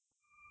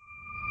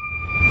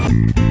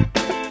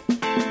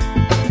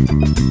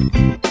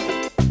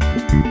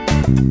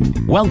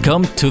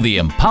Welcome to the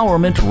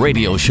Empowerment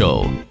Radio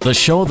Show, the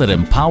show that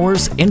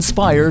empowers,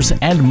 inspires,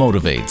 and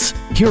motivates.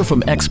 Hear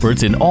from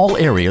experts in all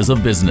areas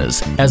of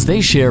business as they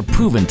share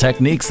proven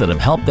techniques that have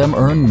helped them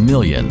earn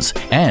millions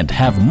and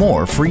have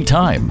more free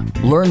time.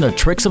 Learn the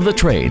tricks of the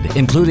trade,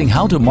 including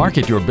how to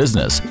market your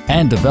business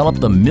and develop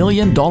the $1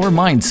 million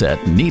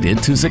mindset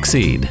needed to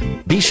succeed.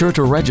 Be sure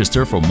to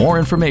register for more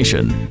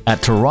information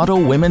at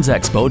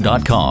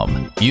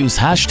TorontoWomen'sExpo.com. Use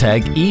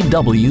hashtag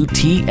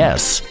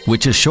EWTS,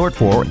 which is short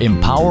for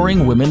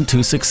Empowering Women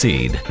to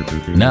Succeed.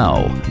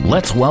 Now,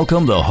 let's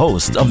welcome the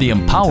host of the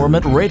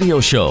Empowerment Radio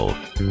Show,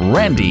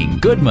 Randy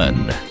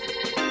Goodman.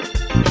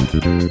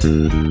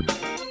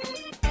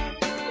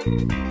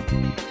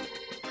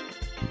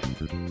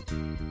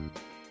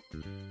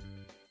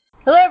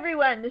 Hello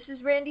everyone, this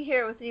is Randy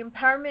here with the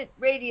Empowerment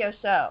Radio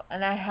Show,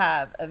 and I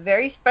have a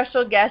very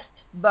special guest,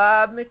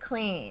 Bob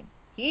McLean.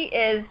 He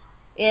is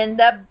in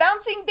the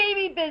bouncing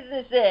baby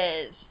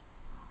businesses.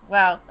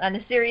 Well, on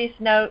a serious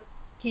note,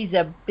 he's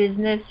a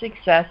business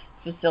success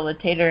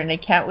facilitator, and I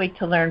can't wait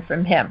to learn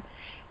from him.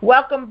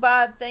 Welcome,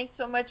 Bob. Thanks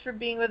so much for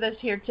being with us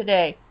here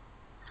today.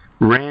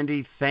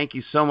 Randy, thank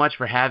you so much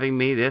for having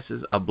me. This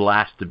is a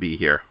blast to be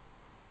here.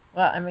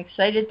 Well, I'm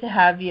excited to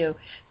have you.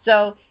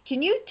 So,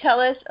 can you tell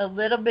us a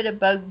little bit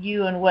about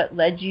you and what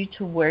led you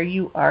to where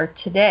you are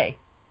today?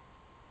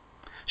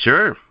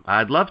 Sure,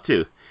 I'd love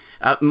to.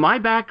 My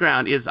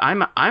background is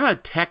I'm a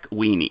tech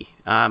weenie.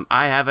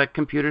 I have a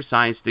computer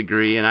science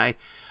degree, and I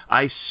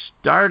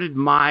started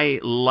my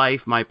life,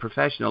 my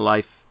professional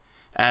life,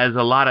 as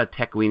a lot of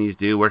tech weenies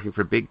do, working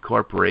for big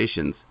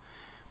corporations.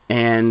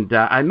 And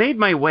I made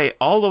my way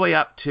all the way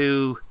up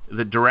to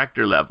the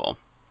director level.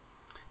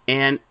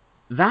 And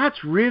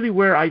that's really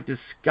where I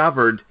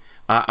discovered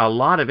a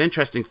lot of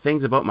interesting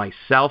things about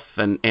myself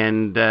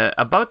and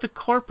about the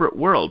corporate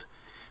world.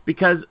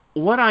 Because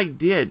what I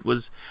did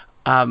was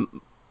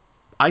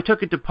I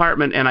took a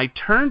department and I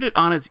turned it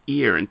on its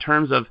ear in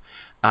terms of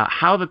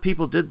how the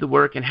people did the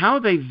work and how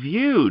they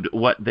viewed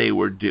what they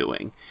were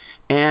doing.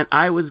 And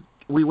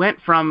we went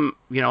from,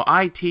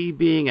 IT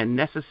being a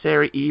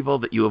necessary evil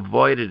that you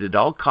avoided at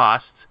all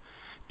costs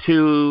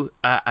to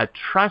a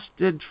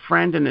trusted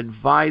friend and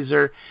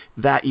advisor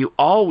that you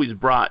always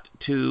brought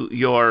to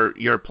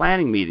your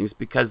planning meetings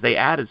because they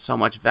added so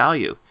much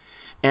value.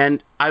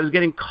 And I was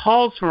getting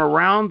calls from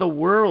around the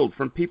world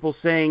from people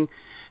saying,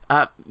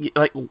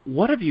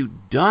 what have you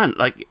done?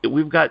 Like,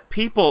 we've got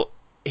people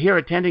here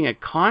attending a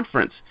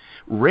conference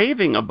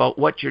raving about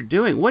what you're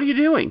doing. What are you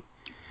doing?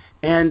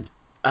 And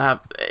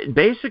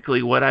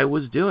basically what I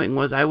was doing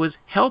was I was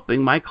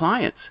helping my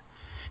clients.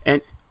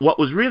 And what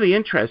was really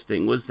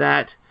interesting was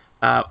that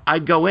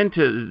I'd go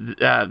into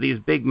these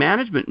big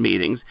management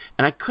meetings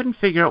and I couldn't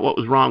figure out what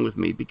was wrong with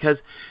me because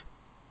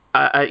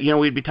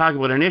we'd be talking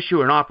about an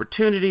issue or an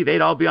opportunity.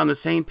 They'd all be on the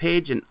same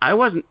page, and I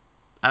wasn't.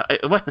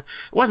 It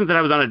wasn't that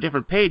I was on a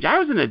different page. I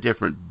was in a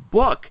different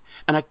book,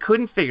 and I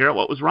couldn't figure out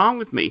what was wrong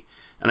with me.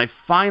 And I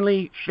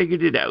finally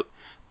figured it out.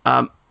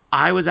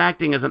 I was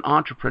acting as an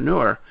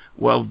entrepreneur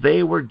while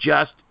they were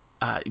just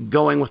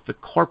going with the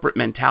corporate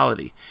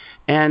mentality.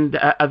 And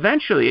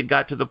eventually it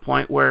got to the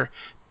point where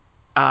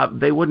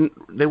they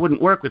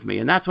wouldn't work with me.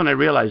 And that's when I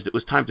realized it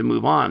was time to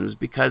move on, was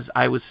because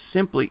I was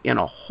simply in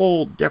a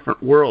whole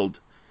different world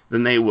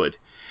than they would.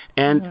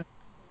 And mm-hmm.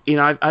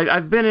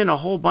 I've been in a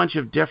whole bunch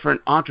of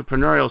different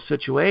entrepreneurial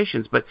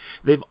situations, but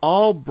they've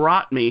all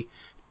brought me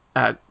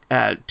to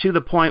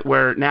the point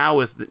where now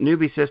with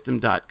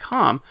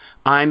newbiesystem.com,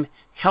 I'm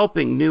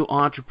helping new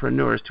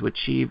entrepreneurs to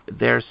achieve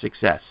their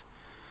success.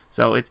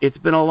 So it's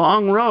been a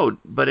long road,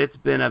 but it's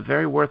been a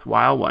very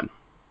worthwhile one.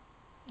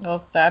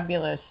 Oh,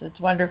 fabulous. It's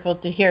wonderful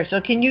to hear.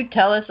 So can you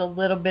tell us a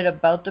little bit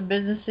about the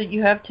business that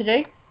you have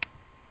today?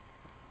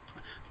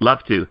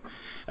 Love to.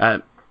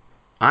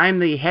 I'm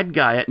the head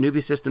guy at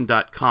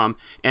newbiesystem.com,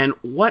 and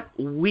what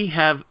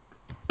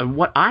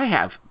I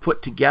have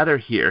put together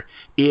here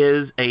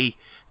is a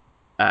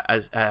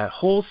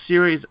whole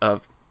series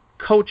of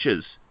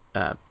coaches,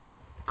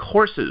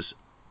 courses,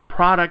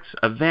 products,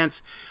 events,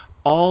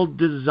 all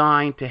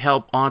designed to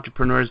help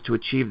entrepreneurs to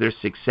achieve their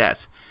success.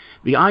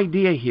 The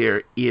idea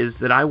here is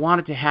that I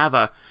wanted to have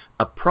a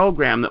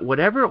program that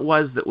whatever it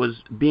was that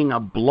was being a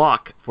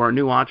block for a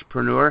new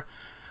entrepreneur,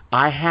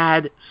 I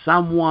had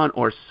someone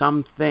or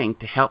something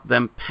to help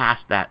them pass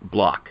that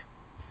block.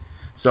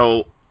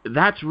 So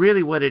that's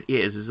really what it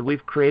is that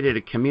we've created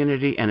a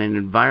community and an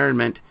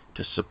environment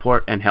to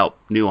support and help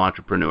new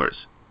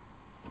entrepreneurs.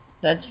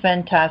 That's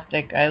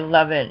fantastic. I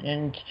love it.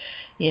 And,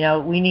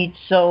 we need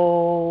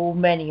so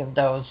many of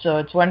those. So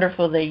it's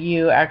wonderful that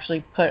you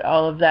actually put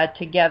all of that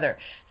together.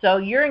 So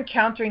you're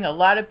encountering a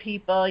lot of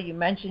people. You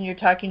mentioned you're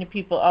talking to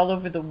people all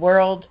over the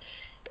world.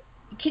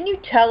 Can you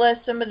tell us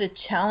some of the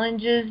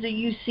challenges that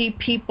you see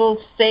people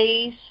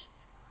face?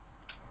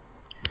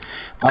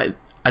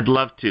 I'd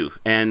love to.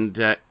 And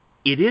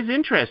it is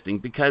interesting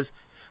because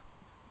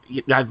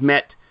I've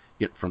met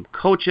from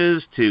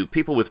coaches to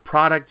people with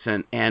products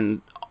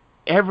and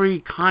every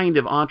kind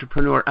of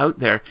entrepreneur out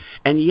there.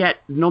 And yet,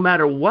 no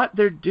matter what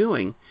they're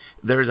doing,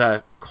 there's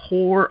a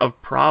core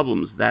of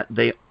problems that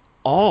they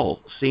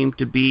all seem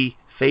to be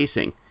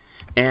facing.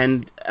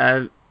 And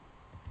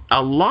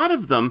a lot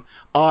of them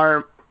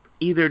are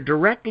either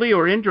directly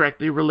or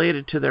indirectly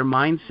related to their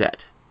mindset.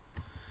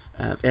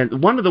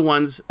 And one of the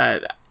ones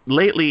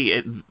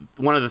lately,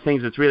 one of the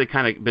things that's really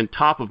kind of been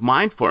top of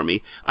mind for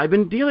me, I've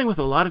been dealing with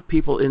a lot of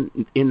people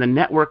in the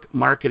network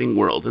marketing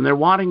world, and they're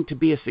wanting to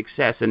be a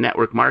success in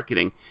network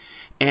marketing.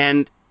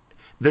 And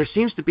there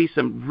seems to be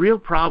some real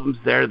problems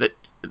there that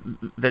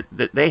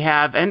they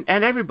have, and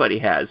everybody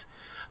has.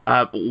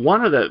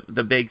 One of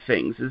the big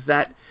things is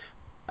that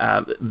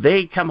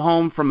they come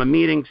home from a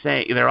meeting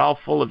saying they're all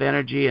full of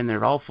energy and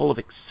they're all full of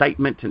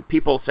excitement, and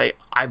people say,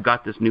 I've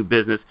got this new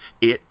business.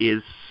 It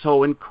is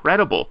so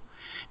incredible.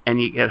 And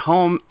you get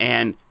home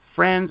and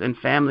friends and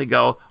family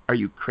go, are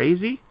you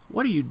crazy?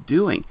 What are you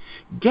doing?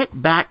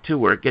 Get back to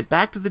work. Get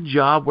back to the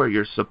job where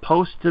you're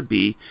supposed to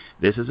be.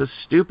 This is a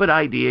stupid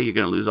idea. You're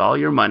going to lose all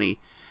your money.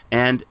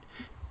 And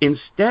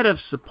instead of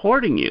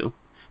supporting you,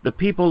 the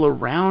people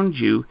around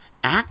you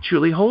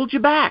actually hold you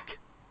back.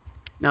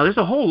 Now, there's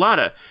a whole lot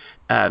of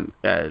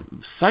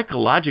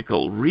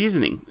psychological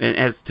reasoning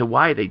as to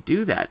why they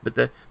do that. But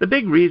the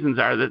big reasons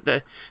are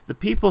that the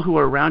people who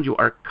are around you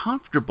are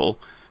comfortable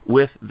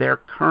with their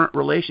current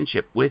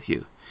relationship with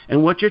you.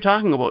 And what you're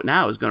talking about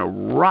now is going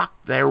to rock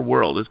their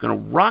world. It's going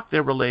to rock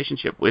their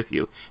relationship with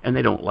you, and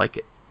they don't like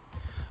it.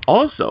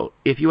 Also,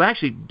 if you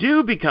actually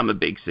do become a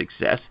big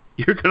success,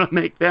 you're going to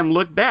make them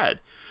look bad.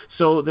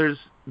 So there's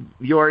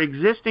your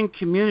existing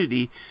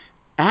community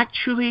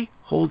actually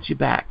holds you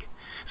back.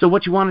 So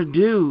what you want to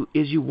do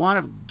is you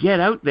want to get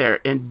out there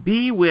and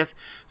be with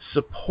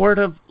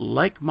supportive,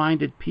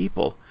 like-minded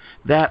people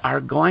that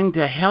are going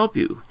to help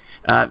you.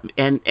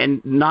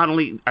 And not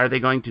only are they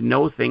going to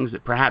know things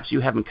that perhaps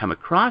you haven't come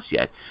across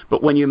yet,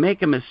 but when you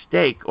make a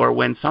mistake or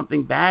when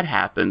something bad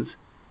happens,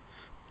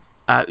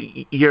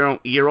 your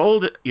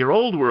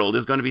old world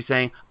is going to be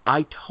saying,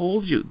 I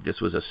told you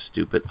this was a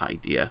stupid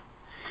idea.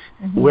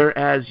 Mm-hmm.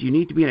 Whereas you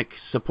need to be in a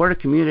supportive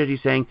community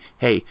saying,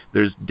 hey,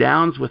 there's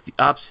downs with the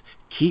ups.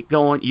 Keep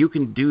going. You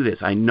can do this.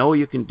 I know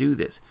you can do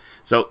this.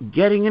 So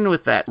getting in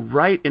with that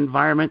right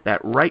environment, that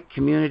right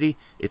community,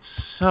 it's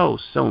so,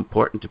 so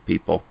important to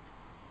people.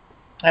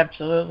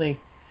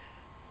 Absolutely.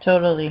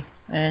 Totally.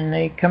 And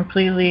I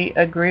completely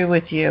agree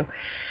with you.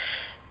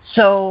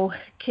 So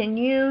can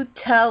you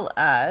tell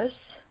us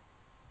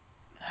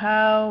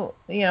how,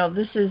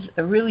 this is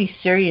a really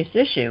serious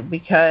issue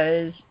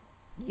because,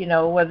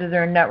 whether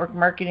they're in network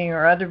marketing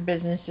or other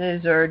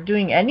businesses or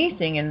doing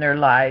anything in their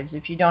lives,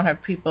 if you don't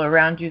have people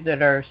around you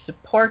that are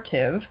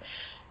supportive,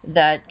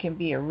 that can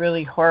be a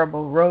really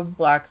horrible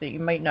roadblock that you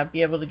might not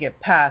be able to get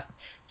past.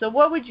 So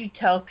what would you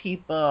tell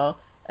people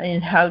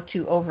in how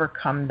to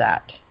overcome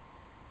that?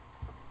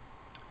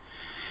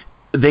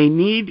 They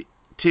need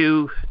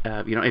to,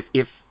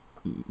 if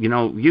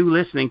you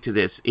listening to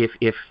this,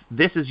 if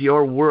this is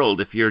your world,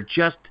 if you're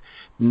just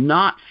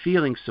not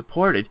feeling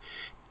supported,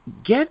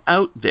 get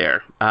out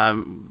there.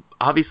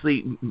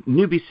 Obviously,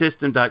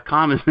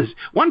 newbiesystem.com is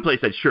one place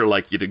I'd sure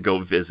like you to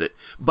go visit.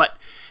 But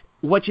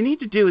what you need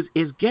to do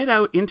is get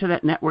out into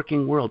that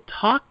networking world.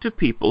 Talk to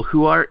people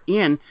who are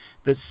in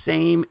the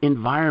same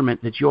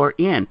environment that you're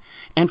in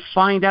and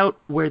find out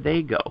where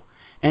they go.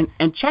 And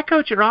check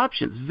out your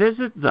options.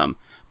 Visit them.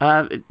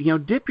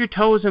 Dip your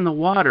toes in the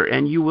water,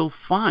 and you will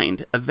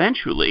find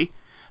eventually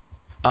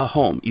a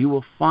home. You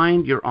will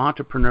find your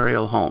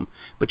entrepreneurial home.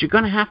 But you're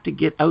going to have to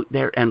get out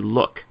there and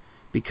look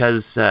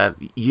because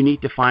you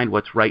need to find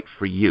what's right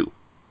for you.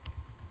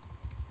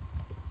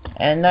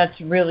 And that's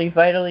really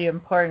vitally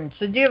important.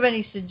 So do you have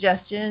any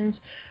suggestions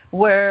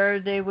where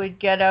they would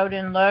get out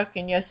and look?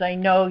 And yes, I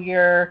know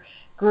your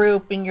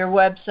group and your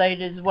website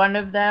is one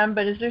of them,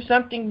 but is there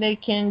something they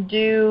can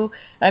do?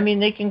 I mean,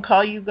 they can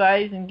call you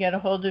guys and get a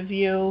hold of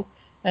you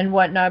and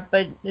whatnot,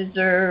 but is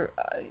there,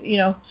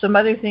 some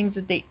other things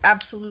that they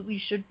absolutely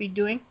should be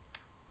doing?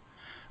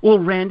 Well,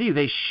 Randy,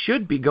 they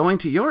should be going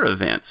to your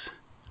events.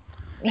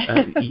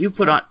 You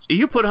put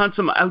on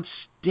some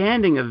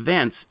outstanding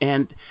events,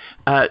 and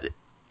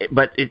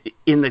but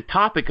in the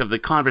topic of the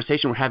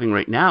conversation we're having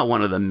right now,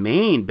 one of the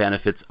main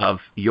benefits of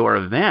your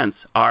events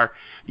are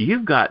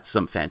you've got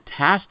some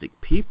fantastic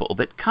people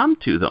that come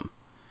to them.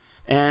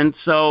 And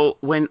so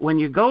when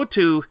you go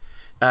to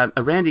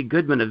a Randy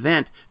Goodman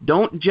event,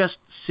 don't just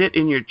sit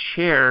in your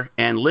chair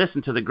and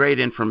listen to the great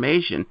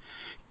information.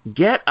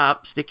 Get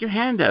up, stick your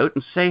hand out,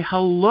 and say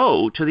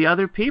hello to the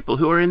other people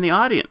who are in the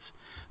audience.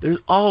 There's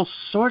all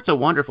sorts of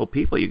wonderful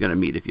people you're going to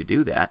meet if you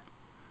do that.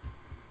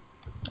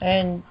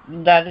 And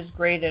that is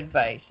great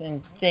advice,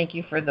 and thank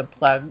you for the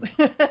plug.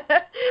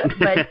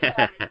 But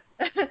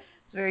it's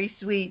very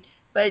sweet.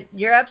 But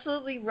you're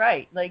absolutely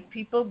right. Like,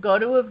 people go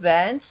to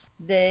events,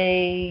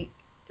 they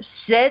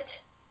sit,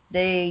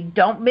 they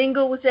don't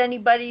mingle with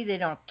anybody, they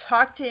don't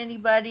talk to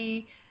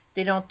anybody,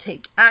 they don't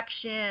take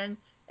action,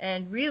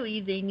 and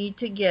really they need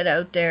to get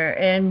out there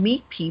and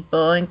meet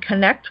people and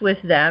connect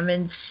with them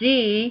and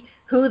see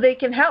who they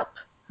can help,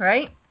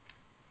 right?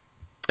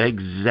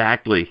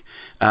 Exactly.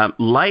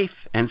 Life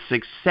and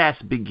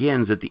success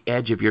begins at the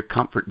edge of your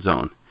comfort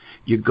zone.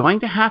 You're going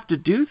to have to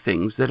do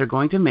things that are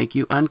going to make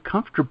you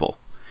uncomfortable.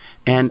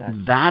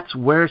 And that's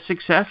where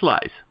success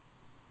lies.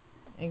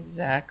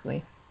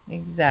 Exactly.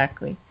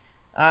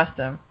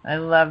 Awesome. I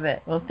love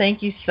it. Well,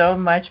 thank you so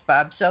much,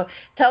 Bob. So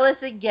tell us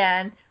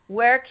again,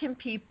 where can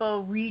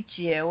people reach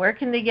you? Where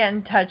can they get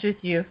in touch with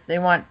you if they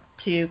want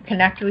to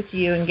connect with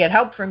you and get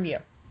help from you?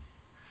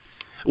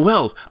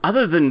 Well,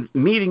 other than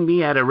meeting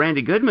me at a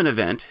Randy Goodman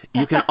event,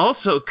 you can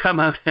also come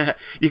out.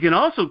 You can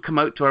also come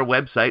out to our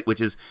website,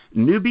 which is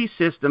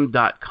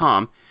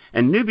newbiesystem.com,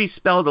 and newbie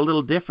spelled a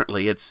little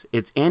differently.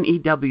 It's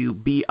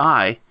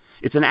NEWBI.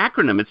 It's an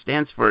acronym. It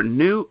stands for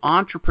New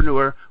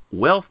Entrepreneur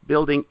Wealth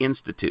Building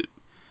Institute.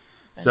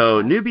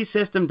 So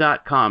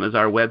newbiesystem.com is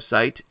our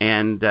website,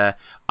 and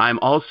I'm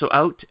also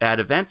out at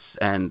events,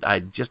 and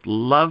I'd just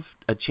love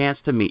a chance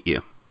to meet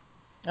you.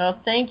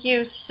 Well, thank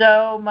you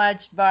so much,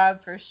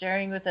 Bob, for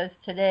sharing with us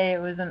today.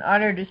 It was an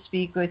honor to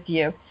speak with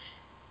you.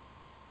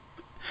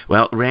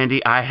 Well,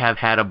 Randy, I have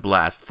had a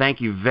blast. Thank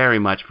you very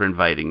much for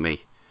inviting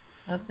me.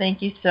 Well,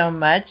 thank you so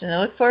much, and I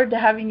look forward to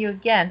having you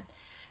again.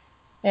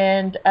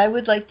 And I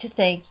would like to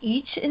thank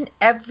each and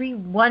every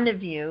one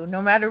of you,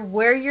 no matter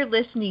where you're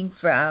listening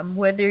from,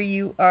 whether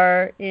you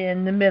are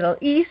in the Middle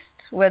East,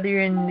 whether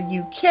you're in the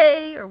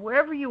UK, or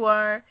wherever you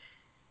are.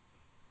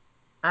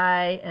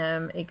 I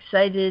am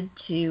excited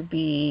to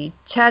be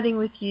chatting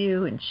with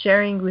you and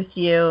sharing with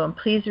you. And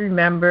please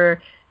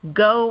remember,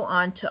 go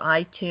onto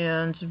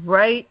iTunes,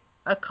 write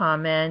a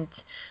comment,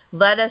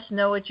 let us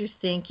know what you're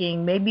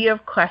thinking. Maybe you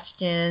have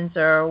questions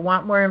or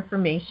want more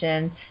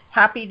information.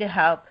 Happy to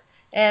help.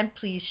 And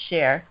please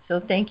share. So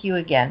thank you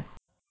again.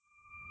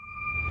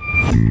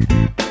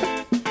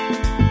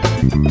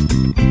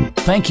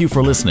 Thank you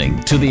for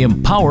listening to the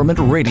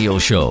Empowerment Radio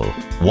Show.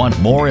 Want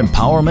more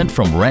empowerment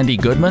from Randy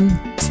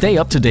Goodman? Stay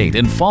up to date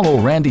and follow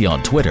Randy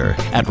on Twitter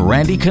at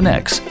Randy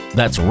Connects.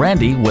 That's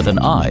Randy with an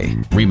I.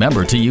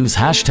 Remember to use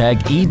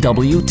hashtag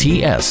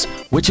EWTS,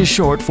 which is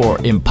short for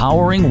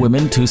Empowering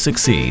Women to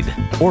Succeed.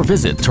 Or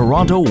visit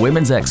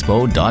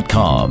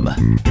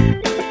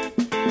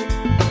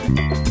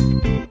TorontoWomen'sExpo.com.